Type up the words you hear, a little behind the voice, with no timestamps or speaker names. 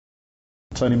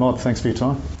Tony Mott, thanks for your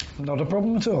time. Not a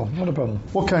problem at all, not a problem.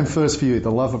 What came first for you,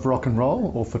 the love of rock and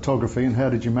roll or photography, and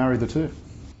how did you marry the two?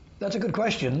 That's a good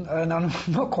question, and I'm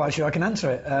not quite sure I can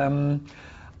answer it.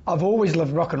 I've always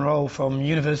loved rock and roll from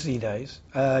university days.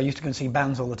 I used to go and see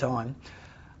bands all the time.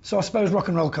 So I suppose rock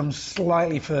and roll comes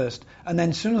slightly first. And then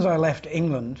as soon as I left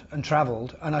England and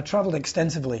travelled, and I travelled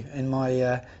extensively in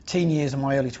my teen years and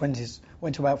my early 20s,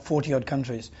 went to about 40-odd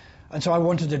countries. And so I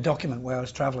wanted to document where I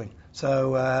was travelling.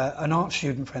 So an art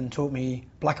student friend taught me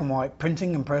black and white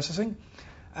printing and processing.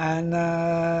 And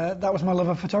that was my love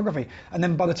of photography. And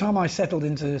then by the time I settled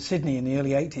into Sydney in the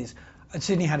early 80s, and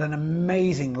Sydney had an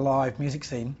amazing live music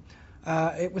scene,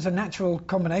 it was a natural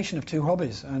combination of two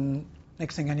hobbies. And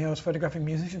next thing I knew, I was photographing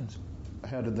musicians.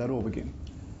 How did that all begin?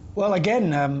 Well,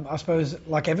 again, I suppose,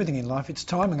 like everything in life, it's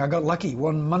timing. I got lucky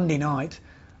one Monday night,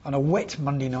 on a wet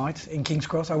Monday night in King's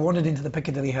Cross. I wandered into the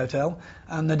Piccadilly Hotel,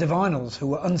 and the Divinals, who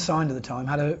were unsigned at the time,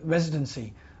 had a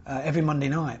residency every Monday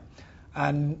night.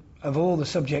 And of all the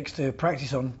subjects to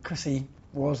practice on, Chrissy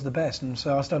was the best. And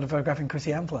so I started photographing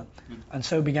Chrissy Amphlett, and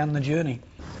so began the journey.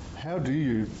 How do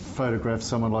you photograph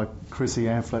someone like Chrissy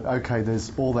Amphlett? OK,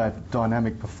 there's all that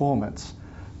dynamic performance.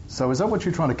 So is that what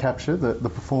you're trying to capture, the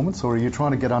performance, or are you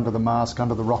trying to get under the mask,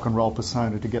 under the rock and roll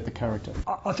persona to get the character?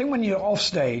 I think when you're off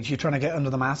stage, you're trying to get under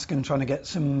the mask and trying to get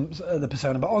some the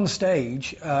persona. But on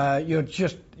stage,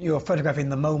 you're photographing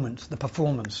the moment, the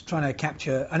performance, trying to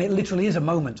capture, and it literally is a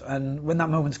moment. And when that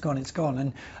moment's gone, it's gone.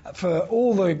 And for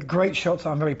all the great shots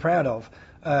I'm very proud of,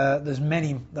 there's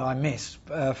many that I miss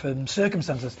from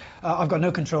circumstances. I've got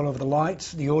no control over the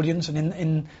lights, the audience, and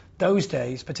in those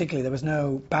days, particularly, there was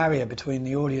no barrier between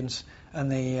the audience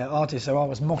and the artist, so I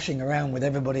was moshing around with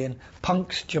everybody and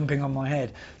punks jumping on my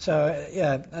head.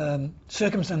 So,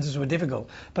 circumstances were difficult,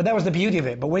 but that was the beauty of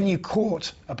it. But when you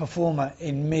caught a performer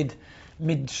in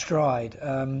mid-stride,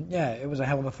 it was a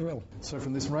hell of a thrill. So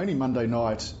from this rainy Monday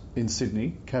night in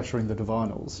Sydney, capturing the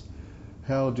Divinals,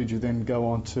 how did you then go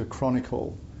on to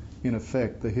chronicle, in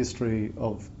effect, the history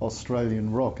of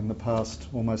Australian rock in the past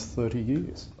almost 30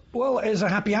 years? Well, it was a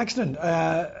happy accident.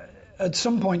 At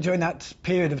some point during that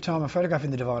period of time of photographing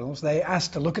the Divinals, they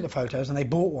asked to look at the photos, and they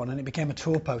bought one, and it became a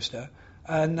tour poster.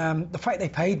 And the fact they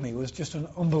paid me was just an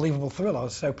unbelievable thrill. I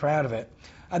was so proud of it.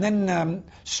 And then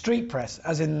street press,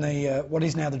 as in the what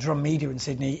is now the drum media in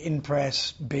Sydney, In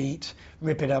Press, Beat,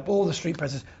 Rip It Up, all the street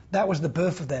presses, that was the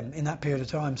birth of them in that period of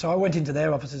time. So I went into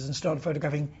their offices and started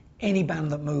photographing any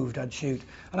band that moved, I'd shoot.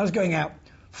 And I was going out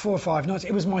 4 or 5 nights.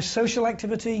 It was my social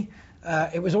activity.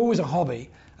 It was always a hobby.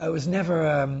 It was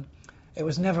never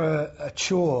a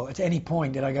chore. At any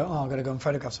point did I go, I've got to go and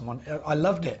photograph someone. I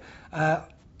loved it.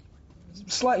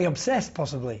 Slightly obsessed,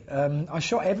 possibly. I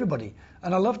shot everybody,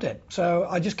 and I loved it. So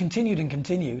I just continued and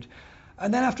continued.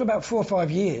 And then after about 4 or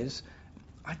 5 years,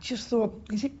 I just thought,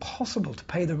 is it possible to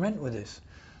pay the rent with this?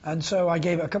 And so I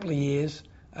gave it a couple of years,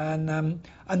 and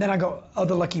then I got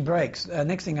other lucky breaks.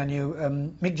 Next thing I knew,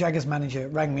 Mick Jagger's manager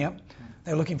rang me up.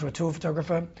 They were looking for a tour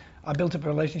photographer. I built up a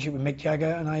relationship with Mick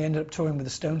Jagger, and I ended up touring with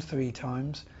the Stones 3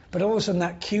 times. But all of a sudden,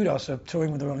 that kudos of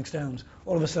touring with the Rolling Stones,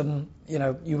 all of a sudden,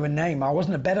 you were a name. I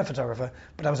wasn't a better photographer,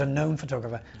 but I was a known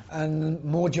photographer, and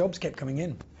more jobs kept coming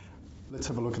in. Let's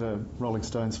have a look at a Rolling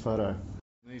Stones photo.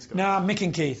 Mick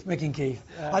and Keith.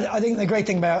 I think the great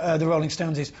thing about the Rolling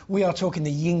Stones is we are talking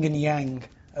the yin and yang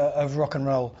of rock and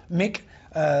roll. Mick,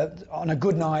 on a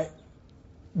good night,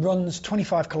 runs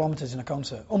 25 kilometres in a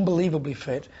concert, unbelievably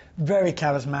fit, very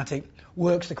charismatic,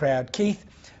 works the crowd. Keith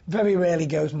very rarely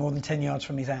goes more than 10 yards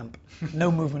from his amp,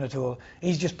 no movement at all.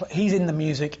 He's in the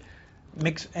music,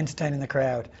 Mick's entertaining the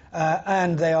crowd,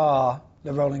 and they are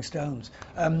the Rolling Stones.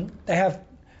 They have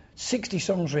 60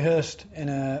 songs rehearsed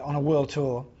on a world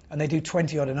tour, and they do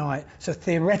 20 odd a night, so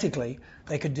theoretically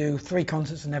they could do 3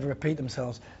 concerts and never repeat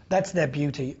themselves. That's their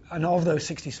beauty, and of those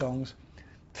 60 songs,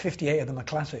 58 of them are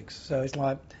classics, so it's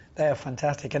like they are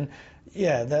fantastic. And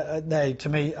they to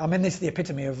me, I mean, this is the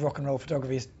epitome of rock and roll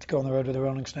photography, is to go on the road with the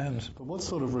Rolling Stones. But what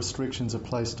sort of restrictions are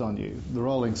placed on you? The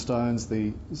Rolling Stones,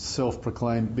 the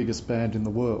self-proclaimed biggest band in the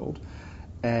world,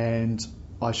 and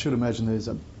I should imagine there's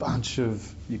a bunch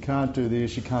of, you can't do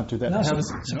this, you can't do that. No,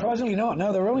 surprisingly not.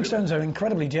 No, the Rolling Stones are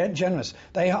incredibly generous.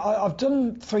 I've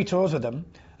done 3 tours with them,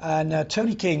 and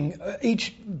Tony King,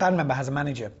 each band member has a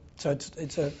manager. So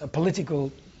it's a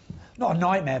political, not a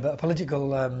nightmare, but a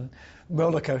political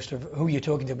roller coaster of who you're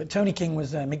talking to. But Tony King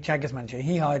was Mick Jagger's manager.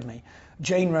 He hired me.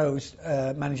 Jane Rose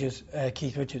manages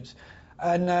Keith Richards.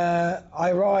 And I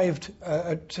arrived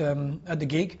at the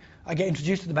gig. I get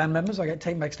introduced to the band members. I get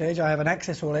taken backstage. I have an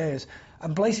access to all areas.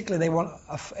 And basically they want,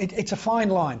 it's a fine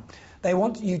line. They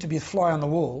want you to be a fly on the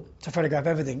wall to photograph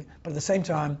everything, but at the same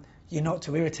time, you're not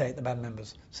to irritate the band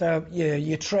members. So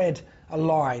you tread a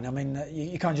line. I mean,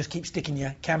 you can't just keep sticking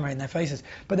your camera in their faces.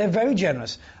 But they're very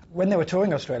generous. When they were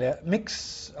touring Australia,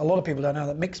 a lot of people don't know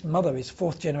that Mick's mother is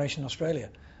fourth generation Australian.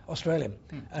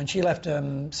 And she left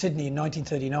Sydney in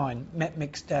 1939, met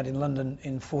Mick's dad in London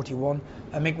in 41,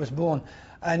 and Mick was born.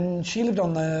 And she lived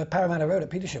on the Parramatta Road at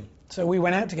Petersham. So we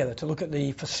went out together to look at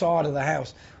the facade of the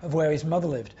house of where his mother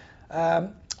lived.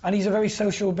 And he's a very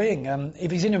social being.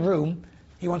 If he's in a room,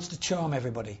 he wants to charm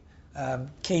everybody.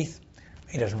 Keith,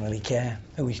 he doesn't really care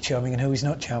who he's charming and who he's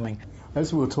not charming.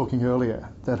 As we were talking earlier,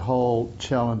 that whole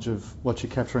challenge of what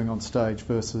you're capturing on stage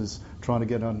versus trying to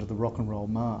get under the rock and roll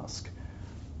mask,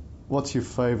 what's your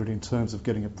favourite in terms of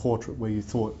getting a portrait where you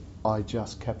thought, I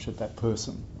just captured that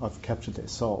person, I've captured their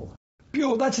soul?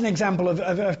 Bjork, that's an example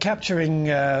of capturing.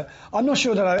 I'm not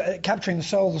sure that capturing the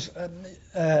soul's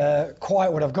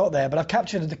quite what I've got there, but I've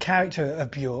captured the character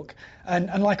of Bjork.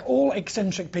 And like all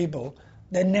eccentric people,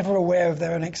 they're never aware of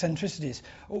their own eccentricities.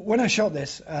 When I shot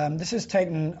this, this is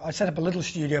taken. I set up a little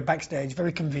studio backstage,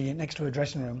 very convenient, next to a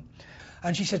dressing room.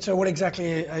 And she said, so what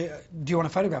exactly do you want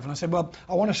to photograph? And I said, well,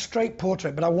 I want a straight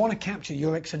portrait, but I want to capture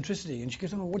your eccentricity. And she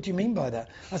goes, oh, what do you mean by that?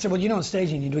 I said, well, you're not on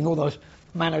stage and you're doing all those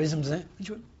mannerisms there. And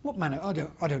she went, what manner?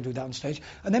 I don't do that on stage.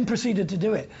 And then proceeded to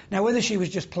do it. Now, whether she was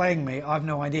just playing me, I've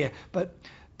no idea. But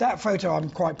that photo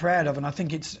I'm quite proud of, and I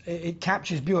think it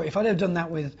captures Bjork. If I'd have done that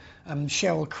with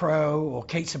Sheryl Crow or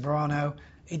Kate Ceberano,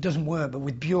 it doesn't work. But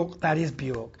with Bjork, that is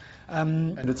Bjork.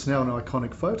 And it's now an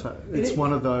iconic photo. It's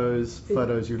one of those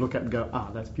photos you look at and go,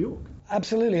 that's Bjork.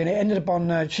 Absolutely, and it ended up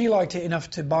on, she liked it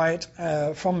enough to buy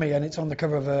it from me, and it's on the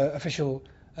cover of an official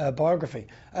biography.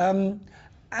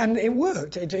 And it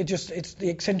worked. It's the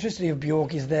eccentricity of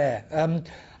Bjork is there.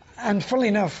 And funnily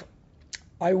enough,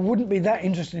 I wouldn't be that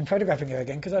interested in photographing her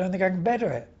again because I don't think I can better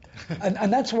it.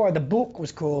 and that's why the book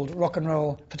was called Rock and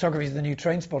Roll Photography is the New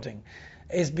Trainspotting,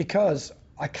 is because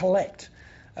I collect.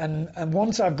 And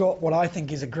once I've got what I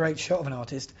think is a great shot of an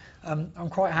artist, I'm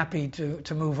quite happy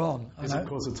to move on. Is it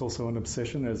because it's also an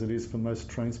obsession, as it is for most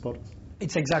train spotters?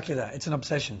 It's exactly that. It's an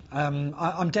obsession.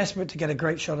 I'm desperate to get a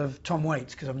great shot of Tom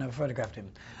Waits because I've never photographed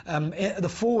him. The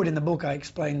foreword in the book, I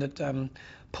explained that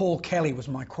Paul Kelly was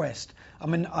my quest. I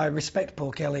mean, I respect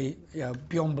Paul Kelly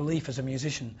beyond belief as a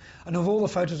musician. And of all the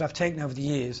photos I've taken over the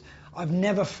years, I've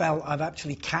never felt I've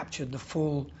actually captured the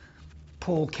full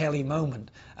Paul Kelly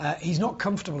moment. He's not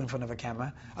comfortable in front of a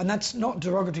camera, and that's not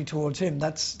derogatory towards him.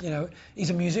 That's, he's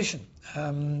a musician.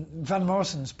 Van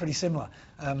Morrison's pretty similar.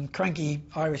 Cranky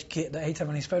Irish kid that hates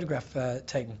having his photograph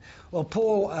taken. Well,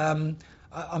 Paul,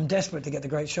 I'm desperate to get the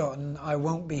great shot, and I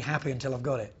won't be happy until I've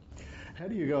got it. How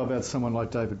do you go about someone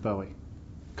like David Bowie?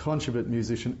 Consummate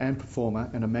musician and performer,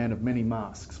 and a man of many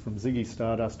masks, from Ziggy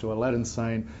Stardust to Aladdin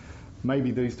Sane. Maybe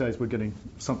these days we're getting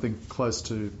something close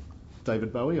to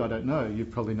David Bowie, I don't know. You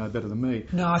probably know better than me.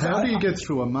 No, How do you get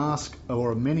through a mask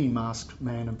or a many-masked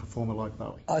man and performer like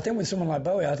Bowie? I think with someone like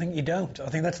Bowie, I think you don't. I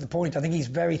think that's the point. I think he's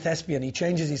very thespian. He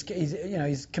changes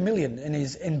he's chameleon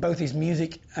in both his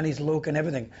music and his look and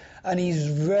everything. And he's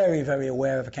very, very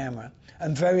aware of a camera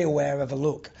and very aware of a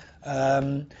look.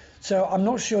 So I'm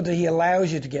not sure that he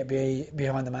allows you to get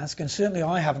behind the mask, and certainly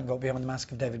I haven't got behind the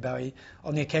mask of David Bowie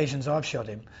on the occasions I've shot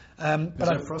him. Is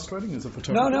that frustrating as a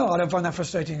photographer? No, I don't find that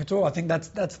frustrating at all. I think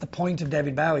that's the point of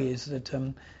David Bowie, is that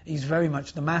he's very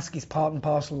much, the mask is part and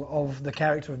parcel of the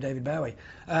character of David Bowie.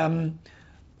 I'm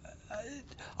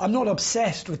not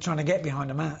obsessed with trying to get behind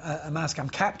a mask. I'm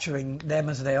capturing them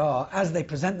as they are, as they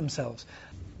present themselves.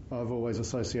 I've always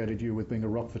associated you with being a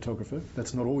rock photographer.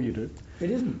 That's not all you do.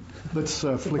 It isn't. Let's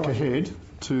flick ahead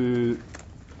to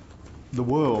the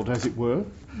world, as it were.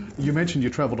 You mentioned you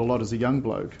travelled a lot as a young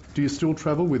bloke. Do you still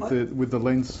travel with the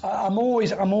lens? I'm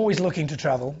always looking to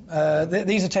travel.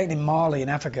 These are taken in Mali in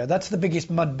Africa. That's the biggest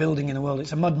mud building in the world.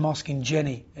 It's a mud mosque in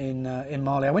Jenny in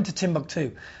Mali. I went to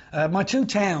Timbuktu. My two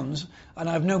towns, and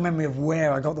I have no memory of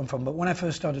where I got them from, but when I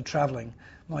first started travelling,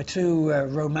 my two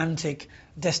romantic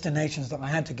destinations that I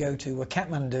had to go to were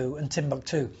Kathmandu and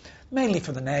Timbuktu, mainly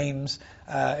for the names.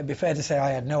 It'd be fair to say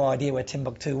I had no idea where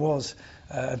Timbuktu was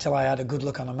until I had a good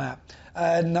look on a map.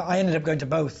 And I ended up going to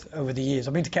both over the years.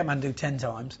 I've been to Kathmandu 10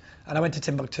 times, and I went to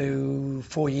Timbuktu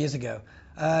 4 years ago.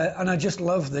 And I just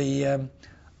love the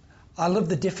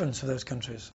difference of those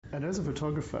countries. And as a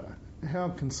photographer, how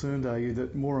concerned are you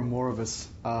that more and more of us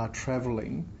are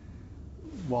travelling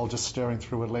while just staring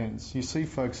through a lens? You see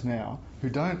folks now who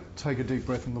don't take a deep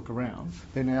breath and look around.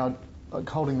 They're now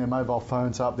holding their mobile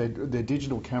phones up, their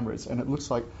digital cameras, and it looks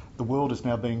like the world is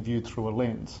now being viewed through a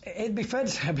lens. It'd be fair to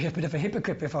say I'd be a bit of a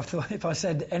hypocrite if I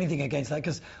said anything against that,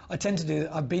 because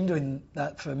I've been doing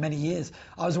that for many years.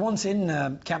 I was once in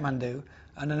Kathmandu,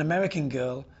 and an American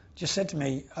girl just said to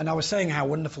me, and I was saying how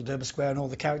wonderful Durban Square and all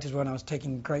the characters were, and I was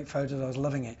taking great photos, I was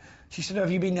loving it. She said,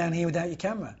 have you been down here without your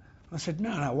camera? I said,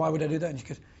 no, why would I do that? And she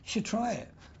goes, you should try it.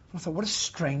 I thought, what a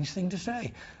strange thing to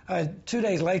say. 2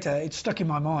 days later, it stuck in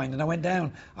my mind, and I went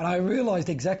down, and I realised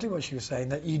exactly what she was saying,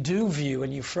 that you do view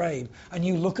and you frame, and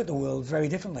you look at the world very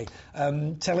differently.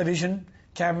 Television,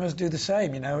 cameras do the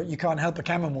same, you know. You can't help a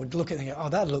cameraman would look at it and go, oh,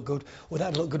 that'd look good, or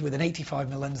that'd look good with an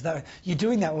 85mm lens. You're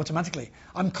doing that automatically.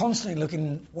 I'm constantly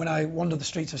looking when I wander the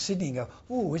streets of Sydney and go,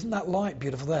 oh, isn't that light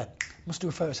beautiful there? Must do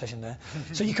a photo session there.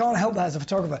 So you can't help that as a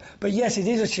photographer. But yes, it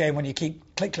is a shame when you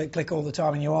keep click, click, click all the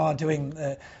time, and you are doing.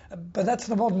 But that's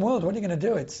the modern world. What are you going to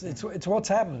do? It's what's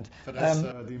happened. But as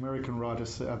the American writer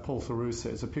Paul Theroux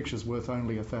says, a picture's worth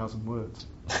only 1,000 words.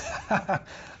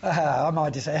 I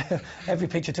might just say every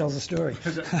picture tells a story.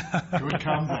 Good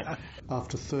comeback.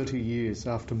 After 30 years,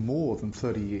 after more than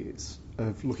 30 years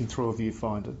of looking through a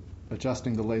viewfinder,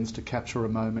 adjusting the lens to capture a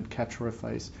moment, capture a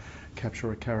face,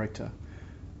 capture a character,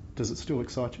 does it still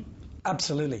excite you?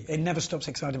 Absolutely. It never stops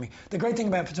exciting me. The great thing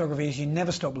about photography is you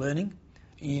never stop learning.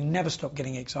 You never stop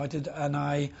getting excited.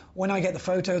 And when I get the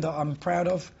photo that I'm proud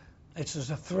of, it's as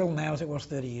a thrill now as it was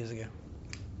 30 years ago.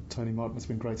 Tony Mott, it's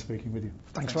been great speaking with you.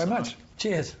 Thanks very much.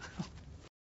 Cheers.